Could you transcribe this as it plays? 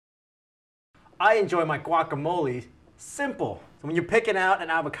I enjoy my guacamole simple. So when you're picking out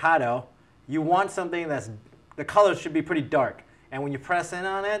an avocado, you want something the color should be pretty dark. And when you press in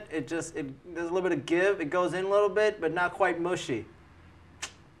on it, there's a little bit of give. It goes in a little bit, but not quite mushy.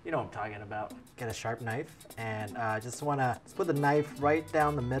 You know what I'm talking about. Get a sharp knife, and just put the knife right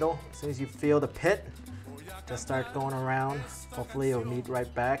down the middle. As soon as you feel the pit, just start going around. Hopefully it'll meet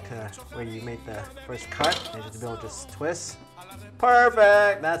right back where you made the first cut. And the bill just twists.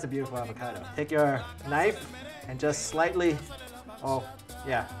 Perfect! That's a beautiful avocado. Take your knife and just slightly,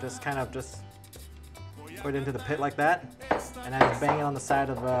 just put it into the pit like that, and then bang it on the side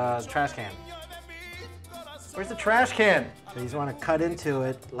of the trash can. Where's the trash can? So you just want to cut into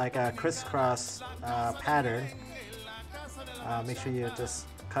it like a crisscross pattern. Make sure you just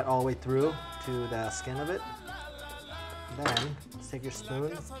cut all the way through to the skin of it. Then just take your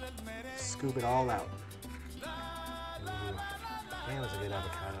spoon, scoop it all out. Ooh, that was a good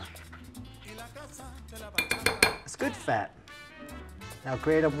avocado. It's good fat. Now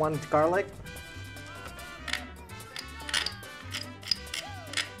grate up 1 garlic.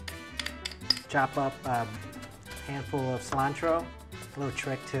 Chop up a handful of cilantro. A little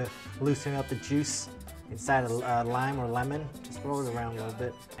trick to loosen up the juice inside a lime or lemon. Just roll it around a little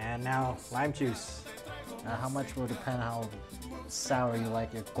bit. And now lime juice. How much will depend how sour you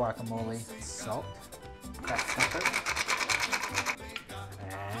like your guacamole. Salt, cracked pepper,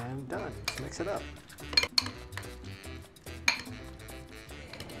 and done. Mix it up.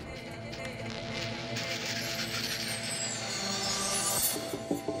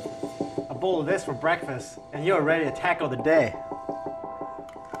 A bowl of this for breakfast, and you're ready to tackle the day.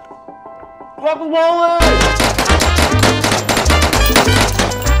 Guacamole!